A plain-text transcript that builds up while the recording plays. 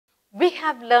We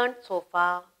have learned so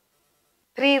far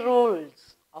 3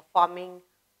 rules of forming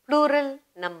plural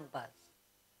numbers.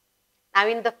 Now,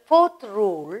 in the 4th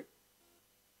rule,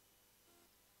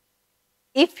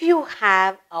 if you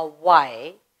have a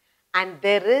Y and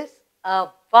there is a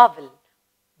vowel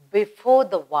before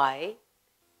the Y,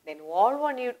 then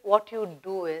what you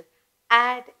do is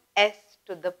add S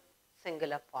to the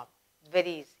singular form.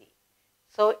 Very easy.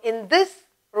 So, in this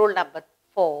rule number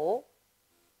 4,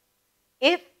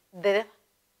 if the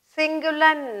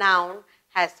singular noun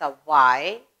has a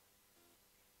Y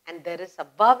and there is a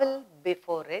vowel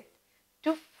before it,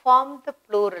 to form the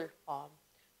plural form,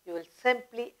 you will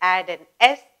simply add an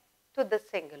S to the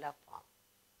singular form.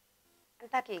 And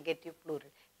that will get you plural.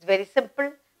 It's very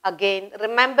simple. Again,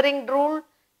 remembering rule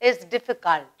is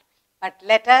difficult, but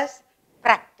let us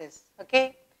practice.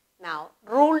 Okay? Now,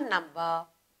 rule number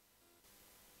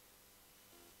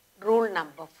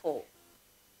 4.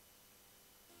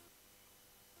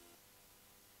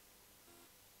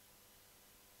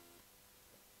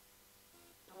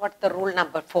 What's the rule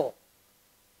number 4?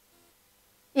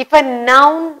 If a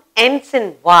noun ends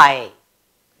in Y,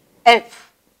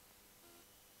 if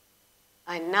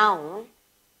a noun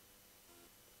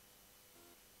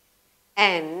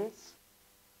ends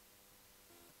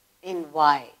in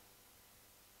Y,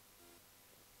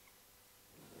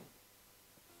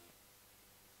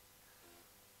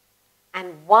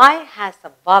 and Y has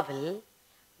a vowel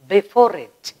before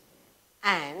it,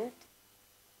 and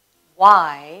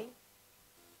Y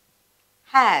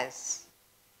has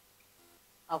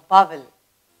a vowel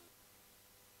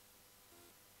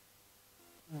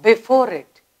before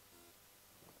it,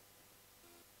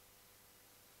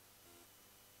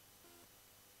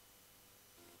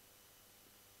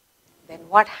 then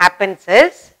what happens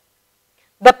is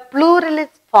the plural is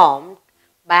formed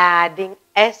by adding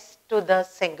S to the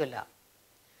singular.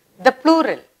 The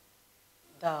plural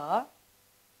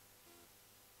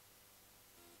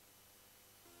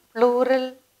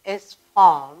is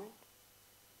formed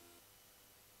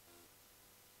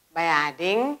by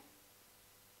adding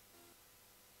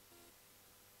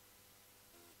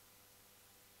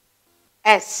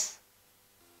S.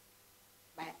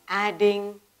 By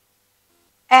adding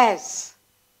S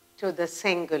to the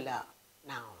singular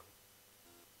noun.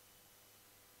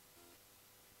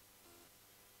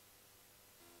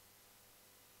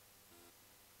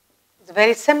 It's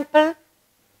very simple,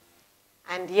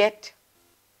 and yet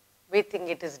we think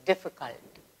it is difficult.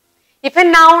 If a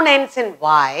noun ends in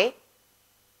Y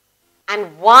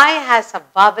and Y has a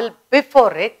vowel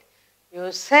before it,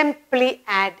 you simply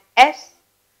add S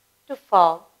to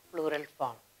form plural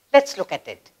form. Let's look at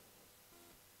it.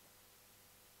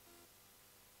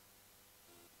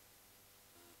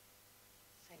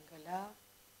 Singular,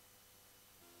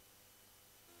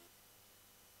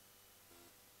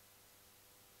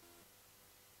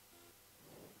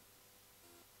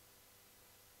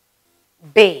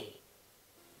 bay.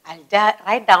 I'll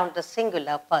write down the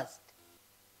singular first.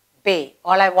 Bay.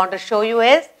 All I want to show you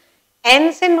is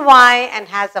ends in Y and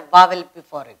has a vowel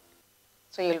before it.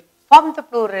 So you'll form the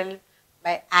plural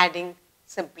by adding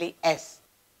simply S.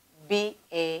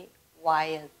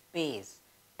 B-A-Y-S, bays.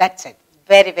 That's it.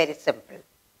 Very, very simple.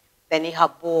 Then you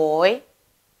have boy,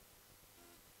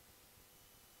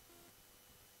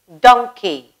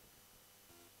 donkey,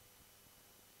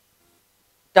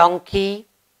 donkey,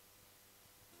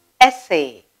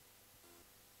 essay,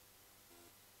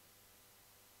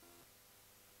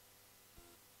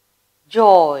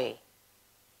 joy,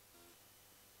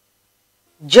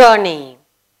 journey,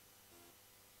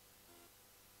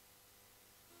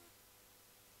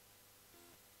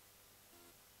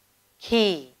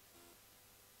 key,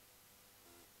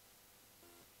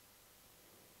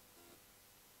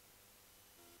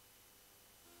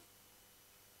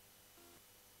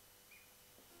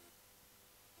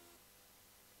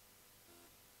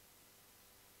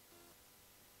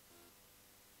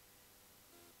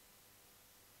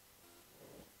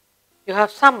 you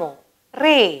have some more.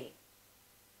 Ray,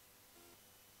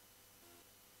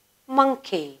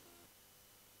 monkey,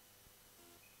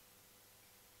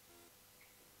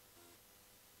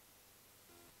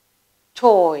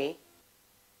 toy,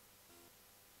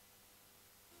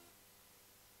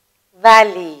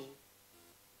 valley,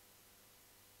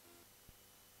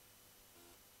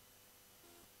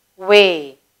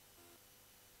 way,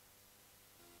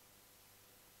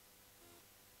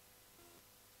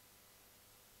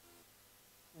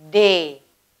 day.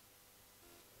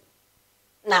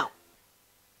 Now,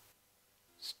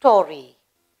 story.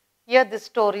 Here the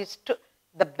story is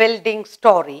the building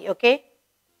story, okay?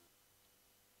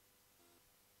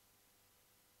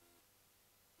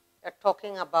 You're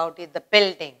talking about it, the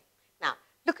building.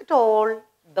 Look at all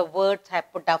the words I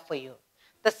put up for you.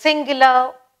 The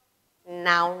singular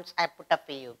nouns I put up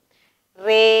for you.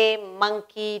 Ray,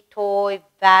 monkey, toy,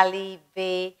 valley,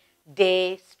 way,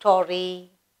 day, story,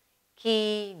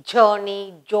 key,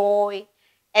 journey, joy,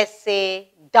 essay,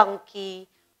 donkey,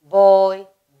 boy,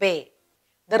 bay.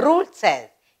 The rule says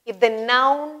if the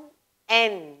noun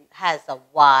end has a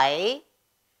Y,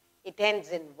 it ends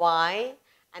in Y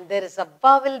and there is a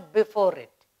vowel before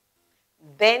it,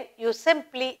 then you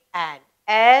simply add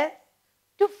S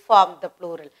to form the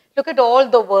plural. Look at all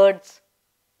the words.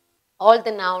 All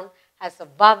the noun has a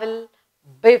vowel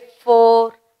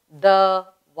before the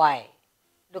Y.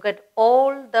 Look at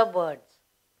all the words.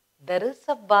 There is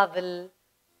a vowel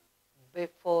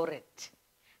before it.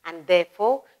 And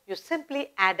therefore, you simply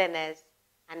add an S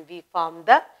and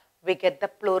we get the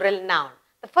plural noun.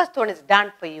 The first one is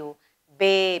done for you.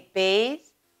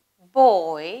 Bays,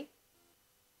 boy,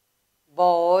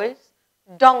 boys,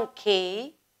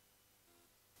 donkey,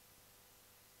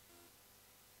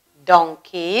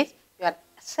 donkeys. You are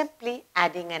simply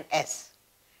adding an S.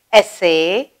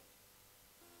 Essay,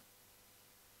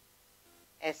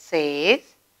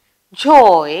 essays,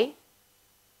 joy,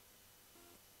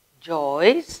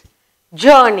 joys,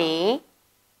 journey,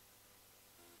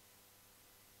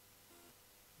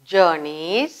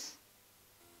 journeys,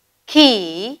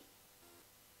 key,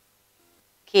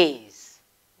 keys.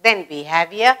 Then we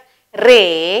have here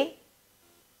ray,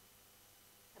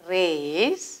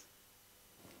 rays,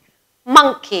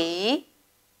 monkey,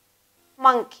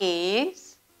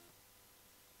 monkeys.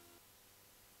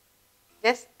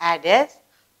 Just add as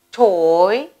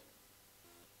toy,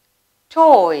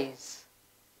 toys,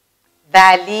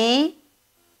 valley,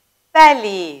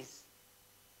 valleys,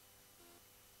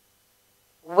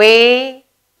 way,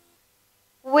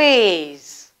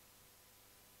 ways,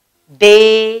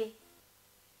 day,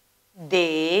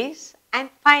 days, and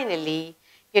finally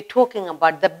we are talking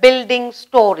about the building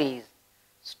stories.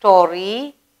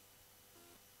 Story,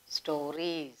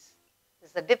 stories.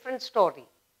 It's a different story.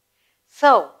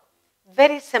 So,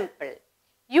 very simple.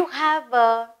 You have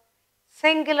a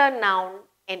singular noun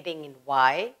ending in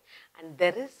Y and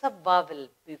there is a vowel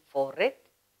before it.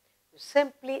 You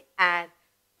simply add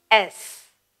S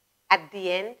at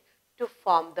the end to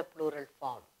form the plural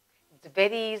form. It's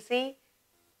very easy.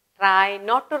 Try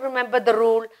not to remember the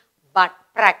rule, but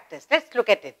practice. Let's look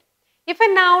at it. If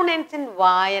a noun ends in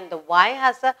Y and the Y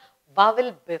has a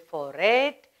vowel before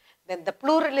it, then the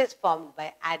plural is formed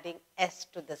by adding S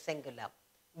to the singular.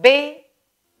 Bay,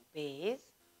 bays,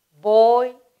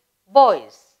 boy,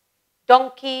 boys,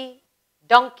 donkey,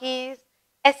 donkeys,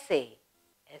 essay,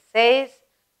 essays,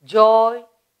 joy,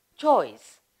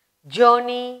 joys,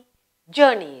 journey,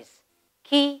 journeys,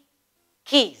 key,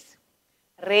 keys,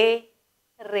 ray,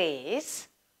 rays,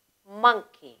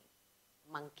 monkey,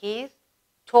 monkeys,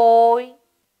 toy,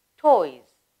 toys,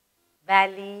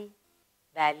 valley,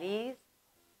 valleys,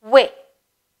 way,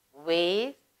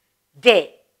 ways,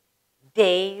 day,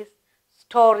 days,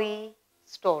 story,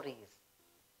 stories.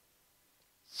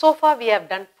 So far we have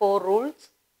done 4 rules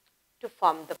to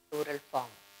form the plural form.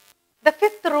 The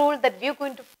 5th rule that we are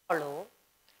going to follow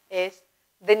is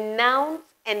the nouns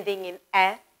ending in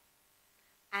F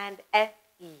and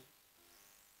FE.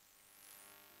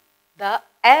 The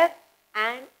F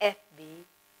and FB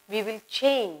we will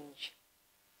change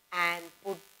and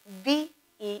put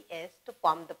VES to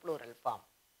form the plural form.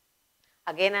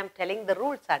 Again, I am telling the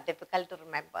rules are difficult to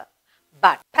remember,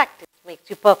 but practice makes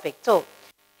you perfect. So,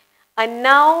 a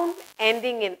noun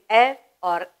ending in F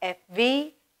or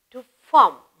FV to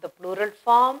form the plural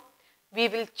form, we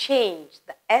will change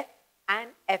the F and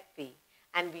FV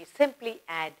and we simply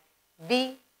add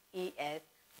VES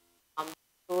from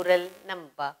plural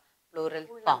form.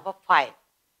 Number 5.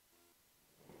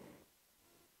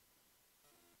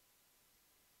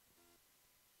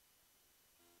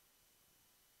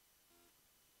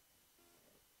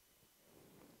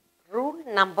 Rule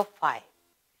number 5.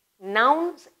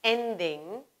 Nouns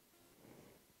ending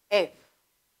F.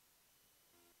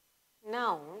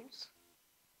 Nouns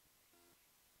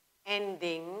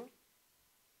ending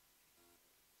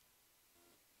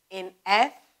in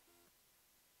F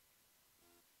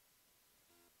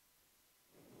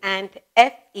and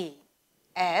FE.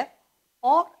 F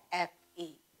or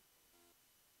FE.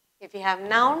 If you have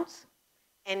nouns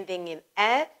ending in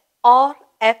F or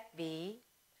FB,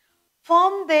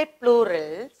 form their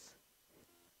plurals,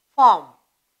 form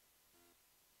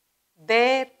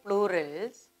their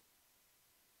plurals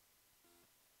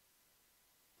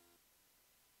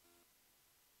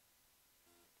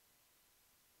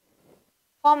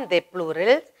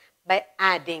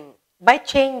by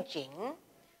changing,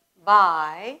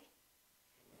 by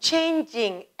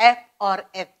changing F or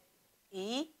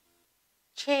FE,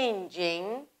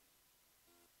 changing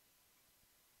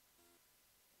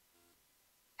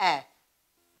F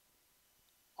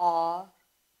or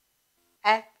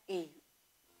FE.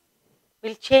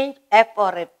 We'll change F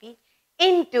or FE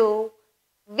into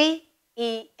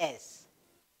VES.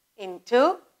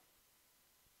 Into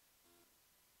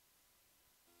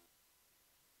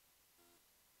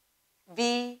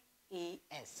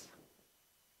VES.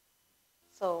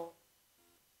 So,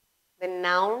 the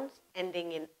nouns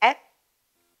ending in F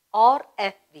or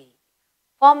FV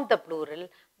form the plural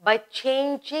by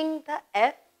changing the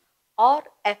F or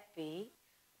FV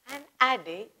and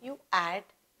you add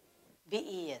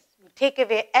VES. You take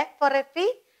away F or FV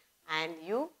and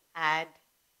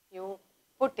you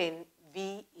put in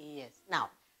VES. Now,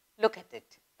 look at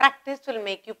it. Practice will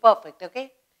make you perfect,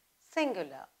 okay?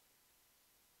 Singular.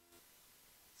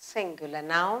 Singular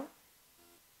noun.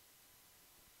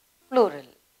 Plural.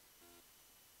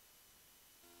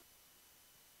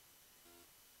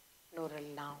 Plural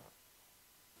noun.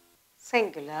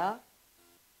 Singular.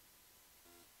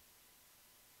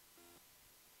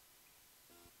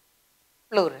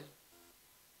 Plural.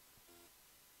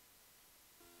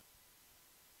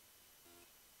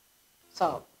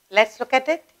 So, let's look at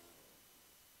it.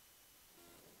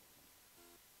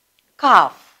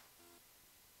 Calf.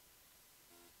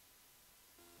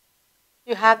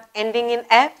 You have ending in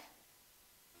F.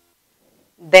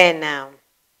 Then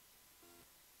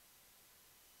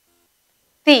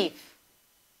thief.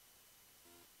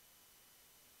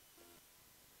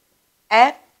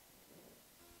 F.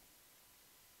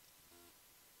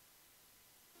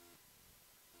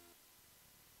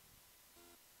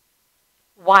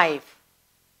 Wife.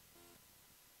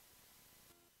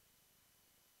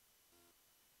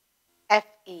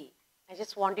 FE. I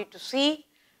just want you to see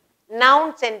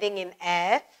nouns ending in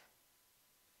F,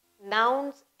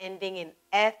 nouns ending in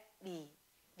FE.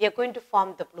 We are going to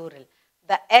form the plural.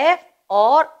 The F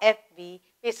or FV,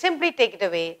 we simply take it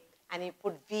away and you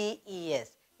put VES.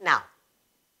 Now,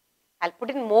 I'll put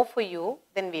in more for you,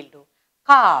 then we'll do.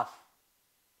 Calf.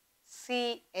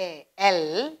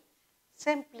 CAL.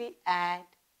 Simply add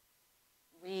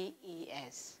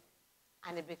VES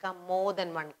and it becomes more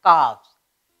than one calves.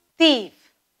 Thief.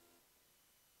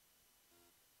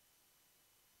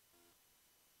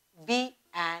 We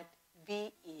add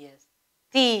VES.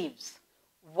 Thieves.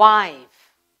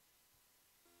 Wife.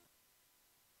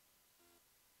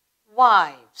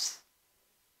 Wives.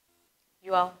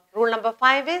 Your rule number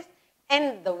 5 is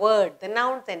end the word. The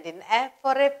nouns end in F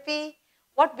or FE.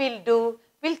 What we'll do,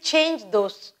 we'll change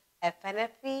those F and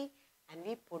FE and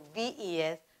we put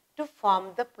VES to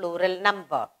form the plural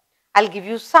number. I'll give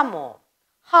you some more.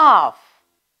 Half.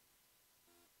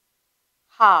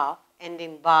 Half end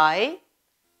in Y.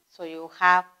 So you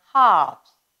have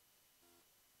halves.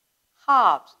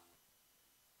 Halves.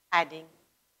 Adding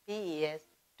VES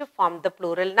to form the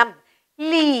plural number.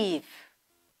 Leaf.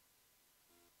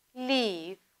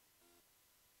 Leaf.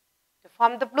 To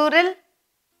form the plural,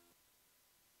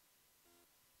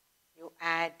 you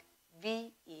add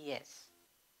VES.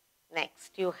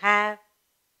 Next, you have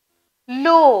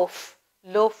loaf.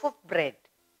 Loaf of bread.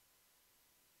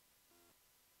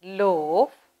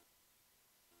 Loaf.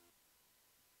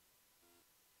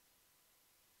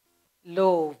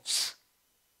 Loaves.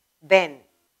 Then,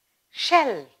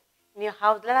 shelf. In your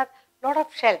house, there are a lot of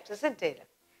shelves, isn't it?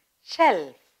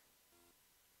 Shelf.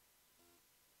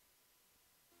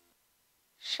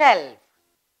 Shelf.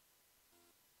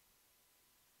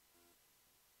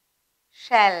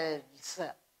 Shelves.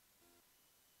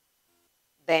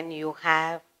 Then you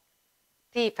have,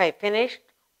 thief I finished,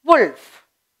 wolf.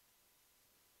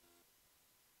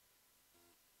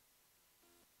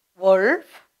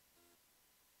 Wolf.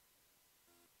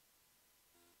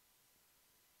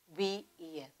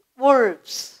 VES.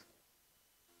 Wolves.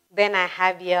 Then I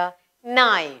have here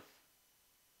knife.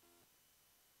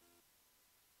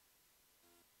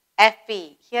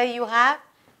 FE. Here you have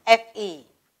FE.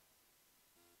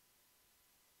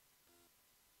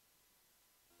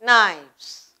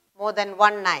 Knives. More than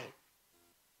one knife.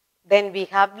 Then we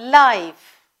have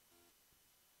life.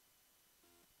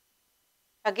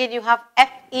 Again you have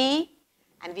FE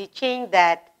and we change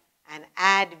that and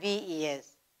add VES.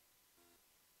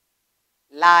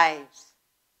 Lives.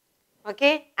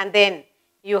 Okay, and then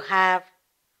you have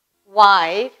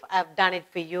wife. I've done it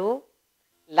for you.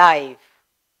 Life.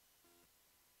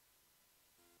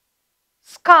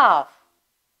 Scarf.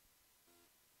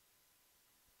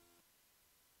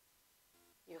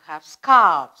 You have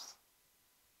scarves.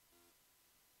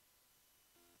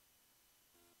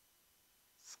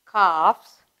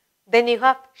 Scarves. Then you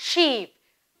have sheep.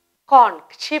 Corn,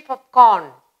 sheaf of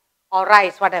corn or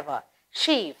rice, whatever.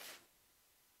 Sheaf.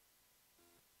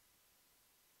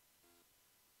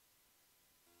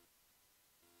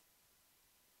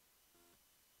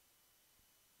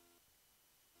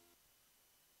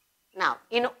 Now,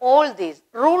 in all these,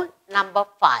 rule number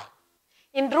 5.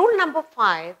 In rule number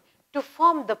 5, to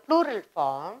form the plural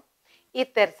form,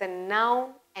 if there is a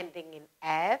noun ending in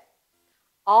F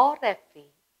or FE,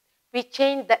 we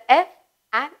change the F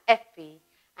and FE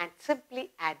and simply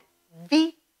add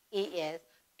VES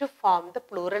to form the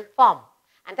plural form.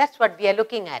 And that's what we are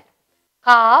looking at.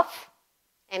 Calf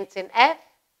ends in F,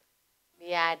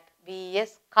 we add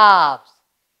VES, calves.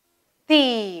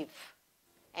 Thief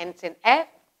ends in F,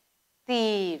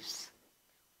 thieves.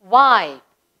 Wife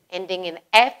ending in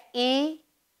FE,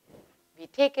 we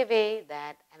take away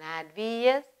that and add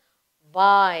VES,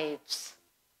 wives.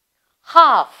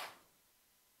 Half,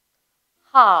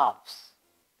 halves.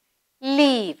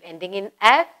 Leaf ending in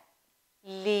F,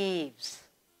 leaves.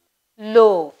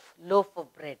 Loaf, loaf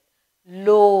of bread,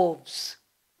 loaves.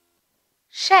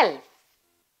 Shelf,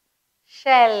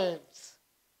 shelves.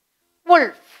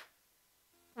 Wolf,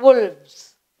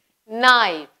 wolves.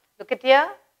 Knife, look at here,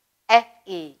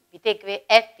 FE, we take away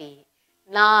FE,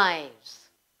 knives.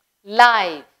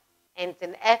 Life ends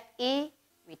in FE,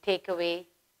 we take away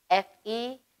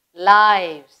FE,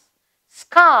 lives.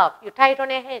 Scarf, you tie it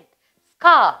on your head,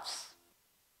 scarves.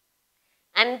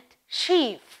 And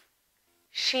sheaf,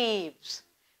 sheaves.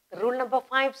 Rule number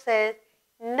 5 says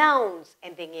nouns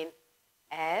ending in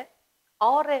F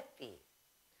or FE.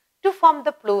 To form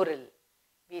the plural,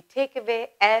 we take away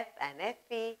F and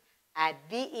FE, add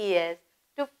VES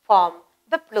to form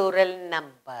the plural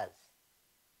numbers.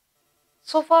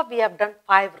 So far we have done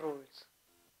 5 rules,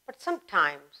 but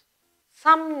sometimes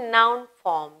some noun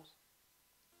forms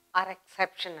are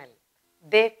exceptional.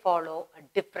 They follow a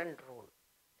different rule.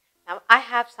 Now I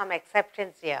have some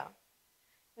exceptions here.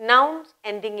 Nouns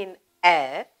ending in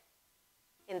F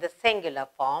in the singular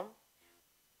form,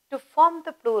 to form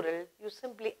the plural you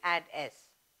simply add S.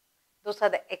 Those are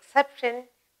the exceptions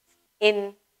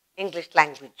in English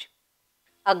language.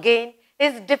 Again,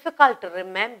 it's difficult to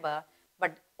remember,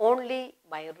 but only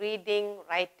by reading,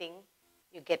 writing,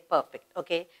 you get perfect.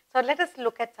 Okay, so let us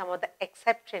look at some of the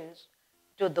exceptions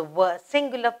to the word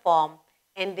singular form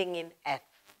ending in F.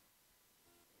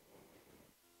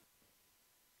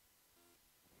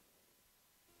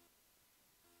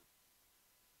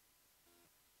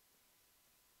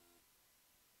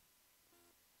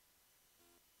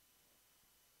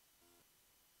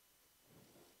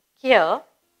 Here,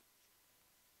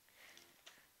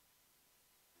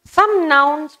 some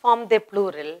nouns form their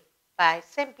plural by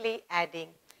simply adding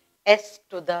S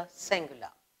to the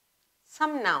singular.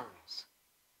 Some nouns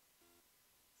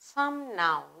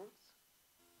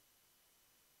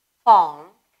form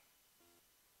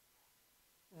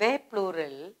their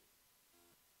plural by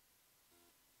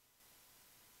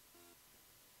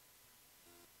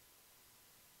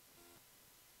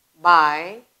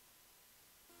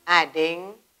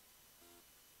adding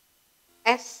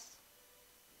S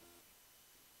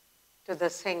to the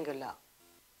singular.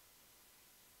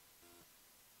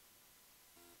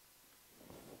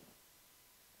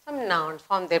 Some nouns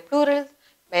form their plurals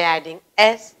by adding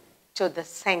S to the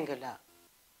singular.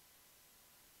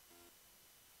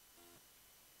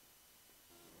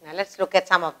 Now let's look at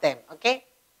some of them, okay?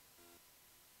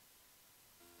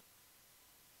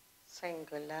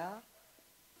 Singular,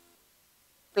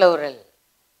 plural.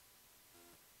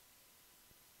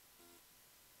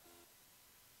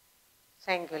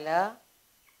 Singular,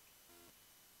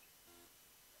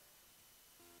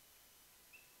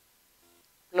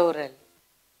 plural.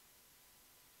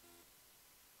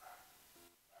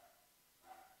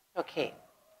 Okay.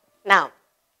 Now,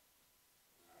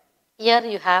 here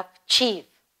you have chief.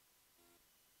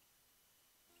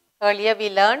 Earlier we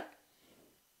learned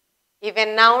if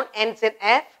a noun ends in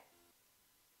F,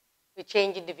 we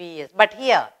change it to VS. But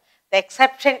here, the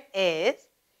exception is,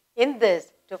 in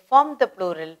this, to form the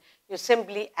plural, you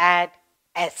simply add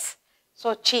S.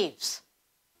 So, chiefs.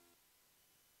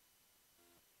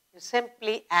 You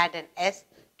simply add an S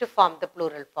to form the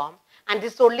plural form. And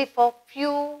this is only for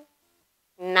few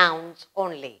nouns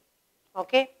only.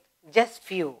 Okay? Just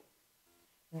few.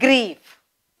 Grief.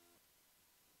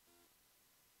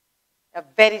 A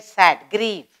very sad.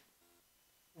 Grief.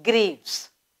 Grieves.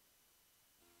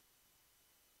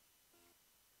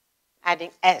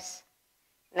 Adding S.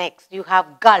 Next, you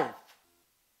have gulf.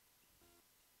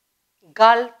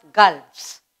 Gulf,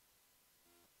 gulfs.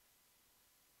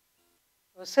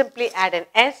 You simply add an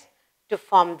S to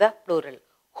form the plural.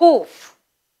 Hoof.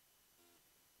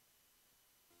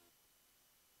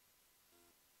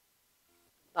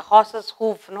 The horse's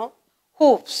hoof, no?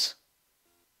 Hoofs.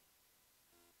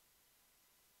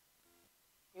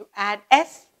 You add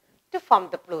S to form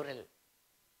the plural.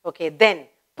 Okay, then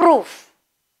proof.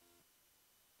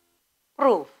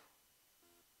 Proof.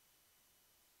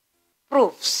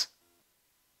 Proofs.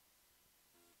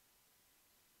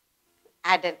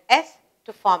 Add an S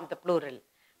to form the plural.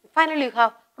 Finally, you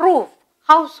have roof.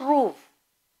 House roof.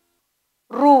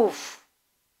 Roof.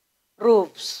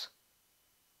 Roofs.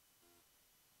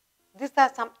 These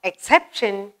are some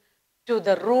exception to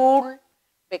the rule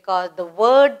because the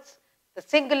words, the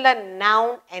singular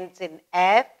noun ends in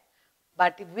F,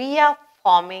 but we are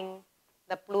forming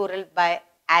the plural by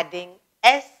adding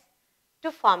S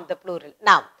to form the plural.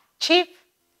 Now, chief,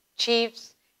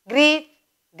 chiefs, grief,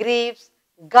 griefs,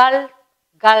 gulf,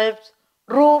 gulfs,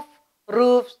 roof,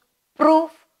 roofs,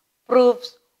 proof,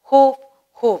 proofs, hoof,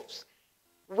 hoofs.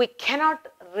 We cannot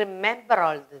remember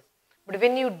all this. But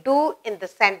when you do in the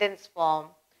sentence form,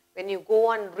 when you go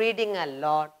on reading a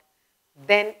lot,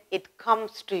 then it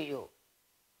comes to you.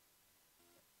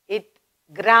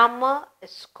 Grammar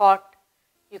is caught.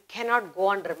 You cannot go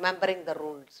on remembering the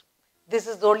rules. This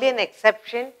is only an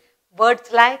exception.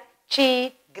 Words like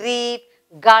chief, grief,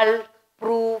 gulf,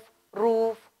 proof,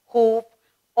 roof, hoop,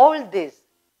 all this.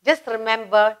 Just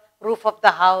remember roof of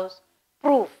the house,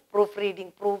 proof,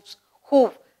 proofreading, proofs,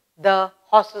 hoof, the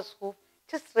horse's hoof.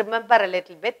 Just remember a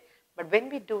little bit. But when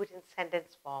we do it in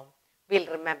sentence form, we'll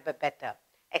remember better.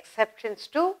 Exceptions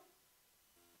to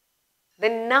the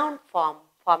noun form,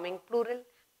 forming plural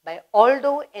by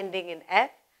although ending in F,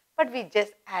 but we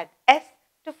just add S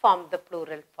to form the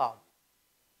plural form.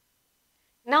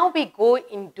 Now we go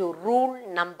into rule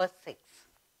number 6.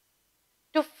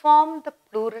 To form the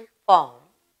plural form,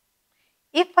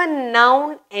 if a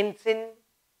noun ends in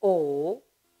O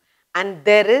and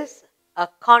there is a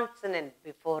consonant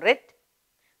before it,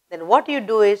 then what you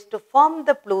do is to form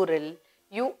the plural,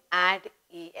 you add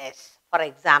ES. For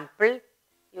example,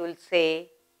 you will say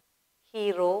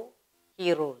hero,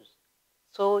 heroes.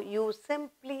 So you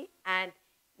simply add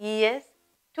ES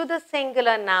to the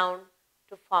singular noun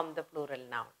to form the plural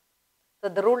noun. So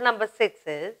the rule number 6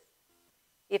 is,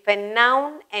 if a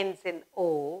noun ends in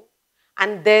O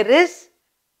and there is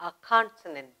a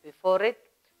consonant before it,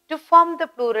 to form the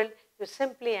plural, you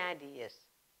simply add ES.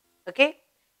 Okay?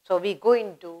 So we go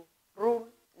into rule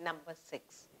number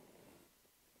 6.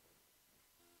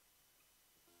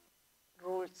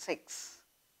 Rule 6.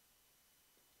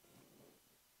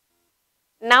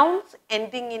 Nouns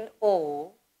ending in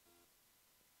O,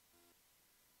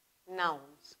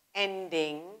 nouns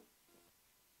ending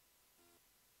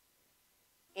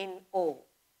in O.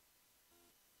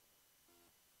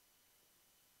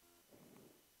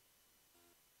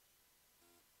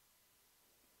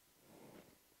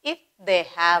 If they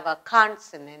have a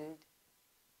consonant,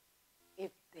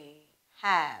 if they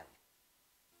have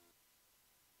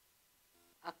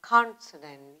a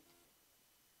consonant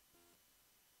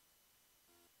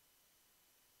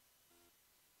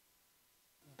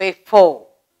before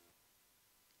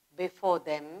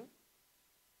them,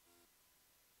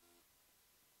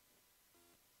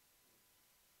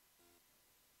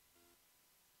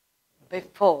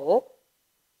 before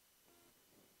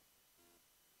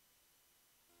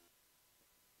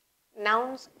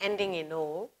nouns ending in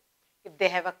O, if they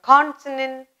have a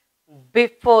consonant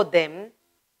before them,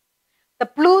 the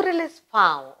plural is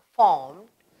formed,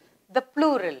 the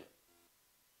plural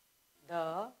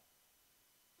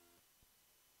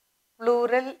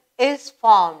is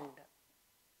formed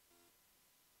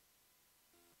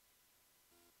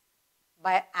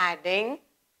by adding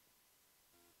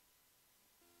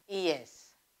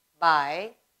ES,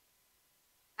 by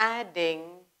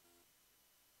adding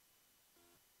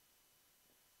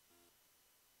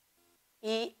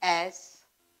ES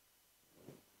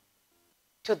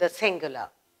to the singular.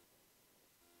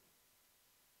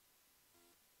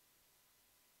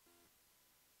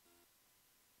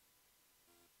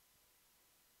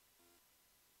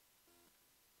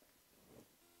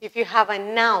 If you have a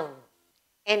noun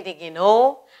ending in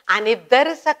O, and if there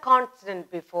is a consonant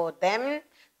before them,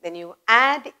 then you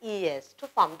add ES to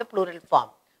form the plural form.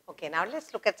 Okay, now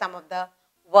let's look at some of the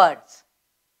words.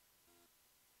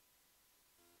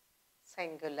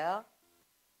 Singular,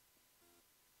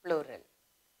 plural.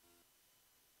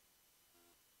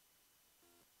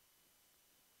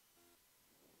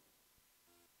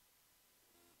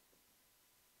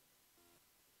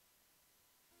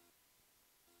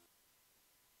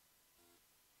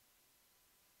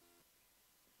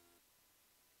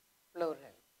 Plural.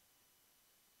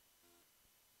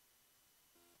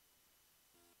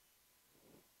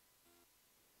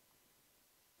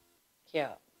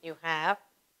 Here you have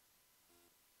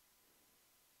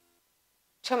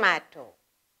tomato.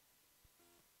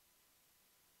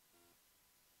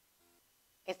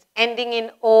 It's ending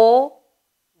in O.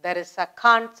 There is a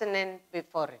consonant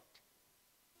before it.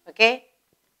 Okay?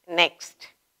 Next,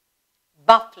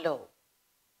 buffalo.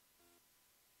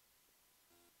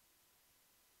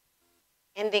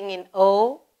 Ending in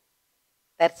O.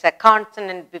 There's a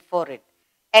consonant before it.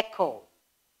 Echo.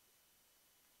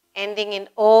 Ending in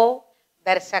O.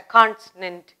 There's a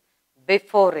consonant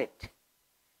before it.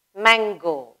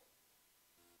 Mango.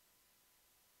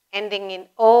 Ending in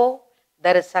O.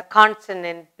 There is a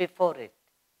consonant before it.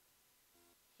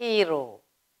 Hero.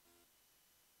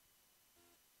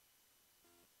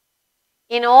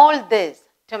 In all this,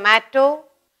 tomato,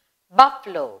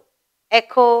 buffalo,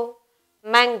 echo,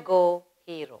 mango,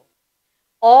 hero.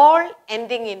 All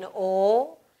ending in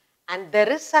O, and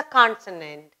there is a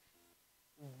consonant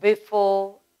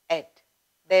before it.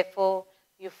 Therefore,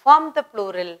 you form the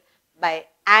plural by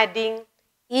adding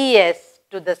es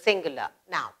to the singular.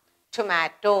 Now,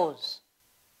 tomatoes.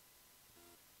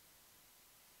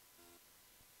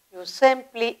 You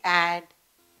simply add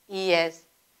es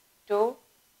to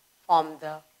form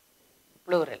the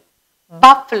plural.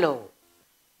 Buffalo,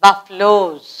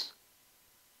 buffaloes.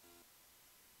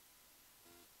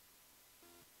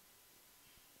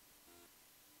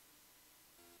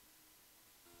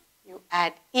 You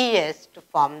add es to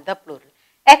form the plural.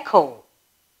 Echo.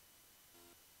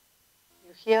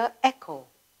 You hear echo,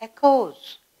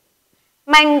 echoes.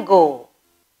 Mango,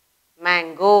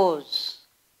 mangoes.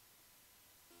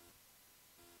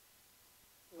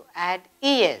 You add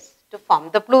es to form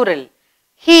the plural.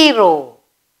 Hero.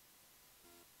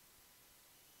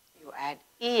 You add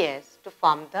es to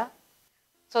form the.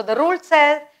 So the rule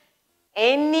says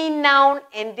any noun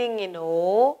ending in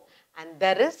O and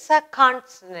there is a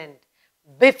consonant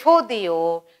before the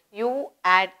O, you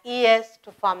add es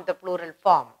to form the plural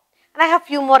form. And I have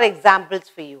few more examples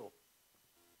for you.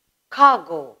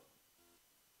 Cargo.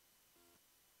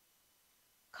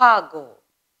 Cargo.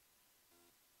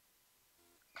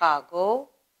 Cargo.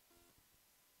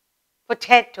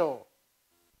 Potato.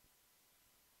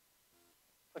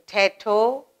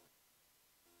 Potato.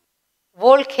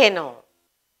 Volcano.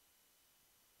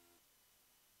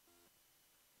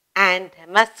 And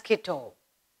mosquito.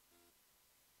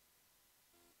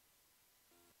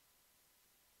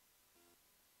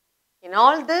 In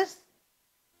all this,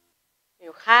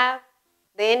 you have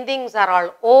the endings are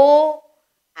all O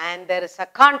and there is a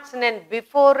consonant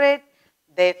before it.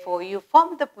 Therefore, you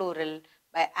form the plural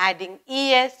by adding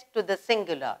es to the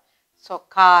singular. So,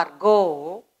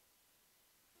 cargo,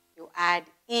 you add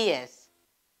es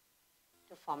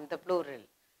to form the plural.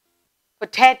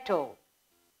 Potato.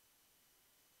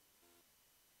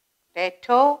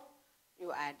 Potato,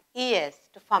 you add es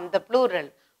to form the plural.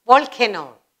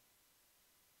 Volcano.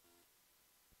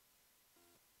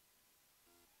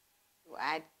 You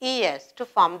add es to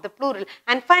form the plural.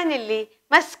 And finally,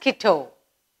 mosquito.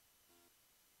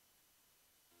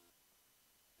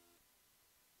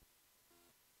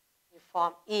 You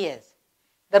form es.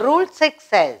 The rule 6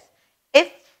 says,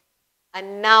 if a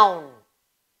noun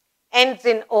ends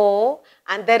in O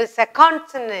and there is a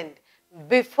consonant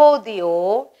before the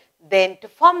O, then to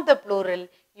form the plural,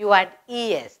 you add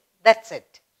es. That's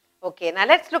it. Okay, now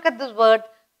let's look at this word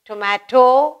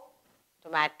tomato,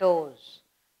 tomatoes.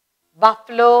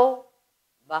 Buffalo,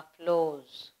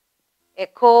 buffaloes.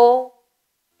 Echo,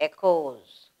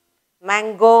 echoes.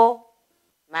 Mango,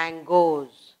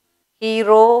 mangoes.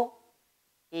 Hero,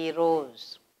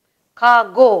 heroes.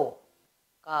 Cargo,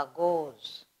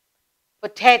 cargoes.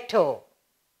 Potato,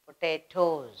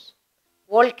 potatoes.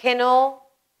 Volcano,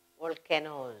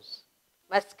 volcanoes.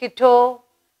 Mosquito,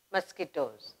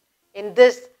 mosquitoes. In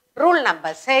this rule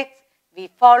number 6, we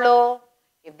follow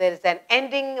if there is an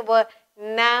ending word,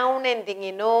 noun ending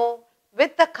in O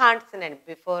with the consonant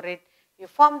before it, you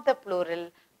form the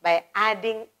plural by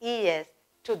adding es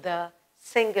to the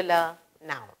singular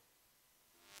noun.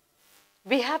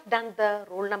 We have done the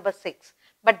rule number 6,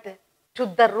 but to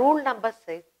the rule number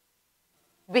 6,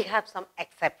 we have some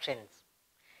exceptions.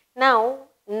 Now,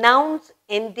 nouns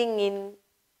ending in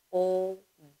O,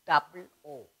 double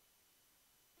O.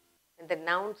 And the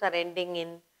nouns are ending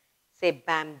in, say,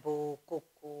 bamboo,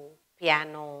 cuckoo,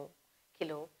 piano,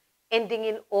 kilo, ending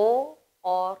in O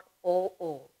or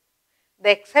OO. The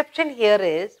exception here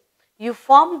is you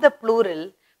form the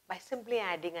plural by simply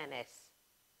adding an S.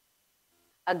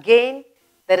 Again,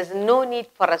 there is no need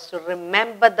for us to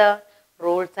remember the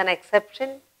rules and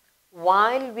exceptions.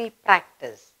 While we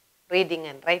practice reading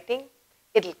and writing,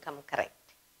 it will come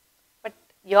correct. But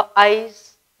your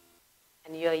eyes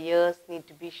and your ears need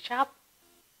to be sharp.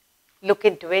 Look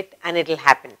into it and it will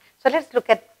happen. So let's look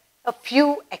at a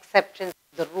few exceptions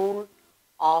to the rule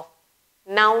of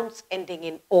nouns ending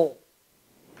in O.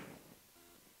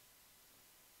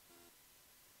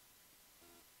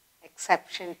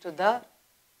 Exception to the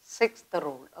sixth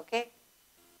rule, okay?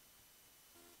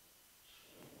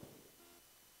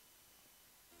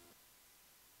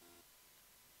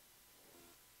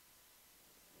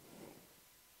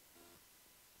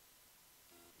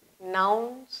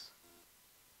 Nouns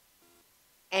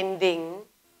ending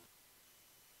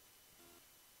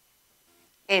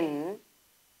in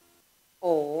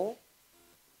O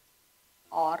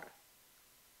or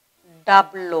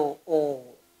double O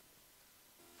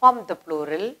form the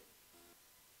plural,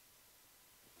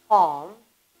 form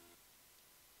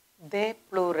the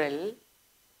plural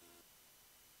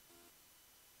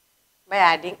by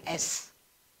adding S.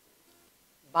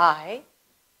 By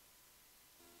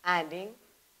adding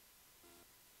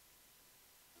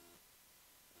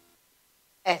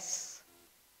S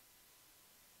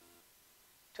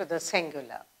to the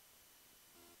singular.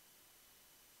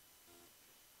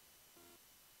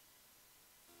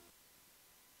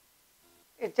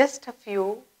 Just a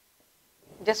few,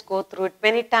 just go through it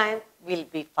many times, we'll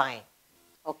be fine.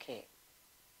 Okay.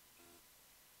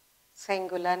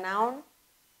 Singular noun,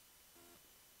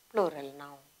 plural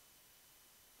noun.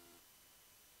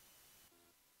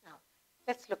 Now,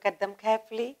 let's look at them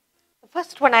carefully. The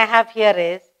first one I have here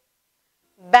is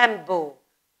bamboo.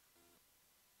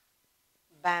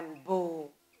 Bamboo.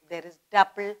 There is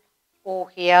double O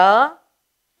here.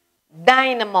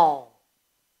 Dynamo.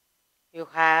 You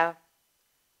have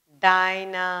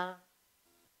dynamo,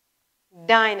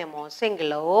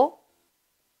 single O.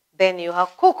 Then you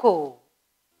have cuckoo.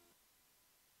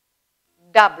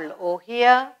 Double O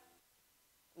here.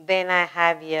 Then I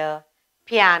have here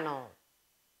piano.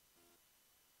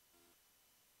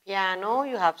 Piano,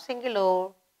 you have single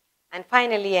O. And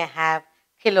finally I have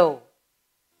kilo.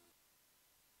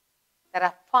 There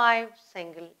are 5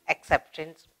 single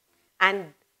exceptions,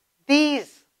 and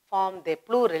these form the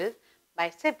plural by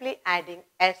simply adding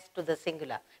S to the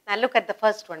singular. Now look at the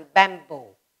first one,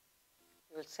 bamboo.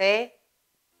 You will say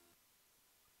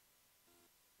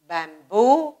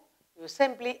bamboo, you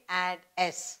simply add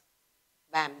S,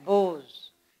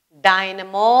 bamboos.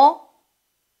 Dynamo,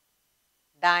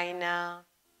 dynamos.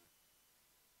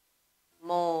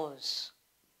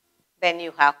 Then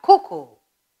you have cuckoo.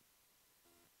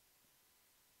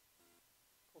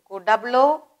 Cuckoo double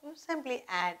O, you simply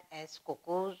add S,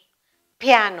 cuckoos.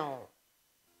 Piano.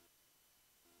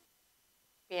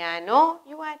 Piano,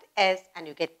 you add S and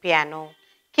you get piano.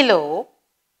 Kilo,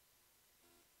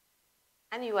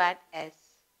 and you add S,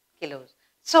 kilos.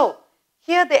 So,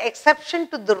 here the exception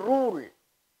to the rule,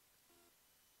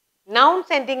 nouns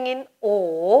ending in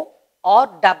O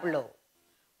or double O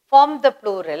form the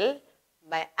plural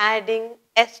by adding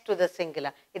S to the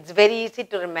singular. It's very easy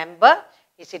to remember.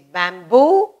 Is it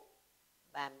bamboo?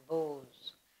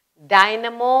 Bamboos.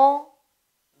 Dynamo?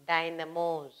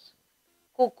 Dynamos.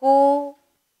 Cuckoo?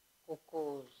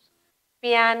 Cuckoos.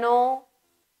 Piano?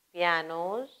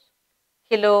 Pianos.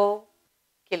 Kilo?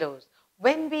 Kilos.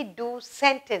 When we do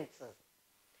sentences,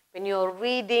 when you are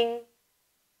reading,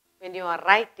 when you are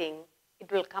writing,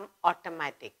 it will come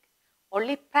automatic.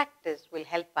 Only practice will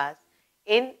help us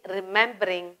in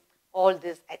remembering all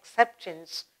these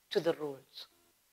exceptions to the rules.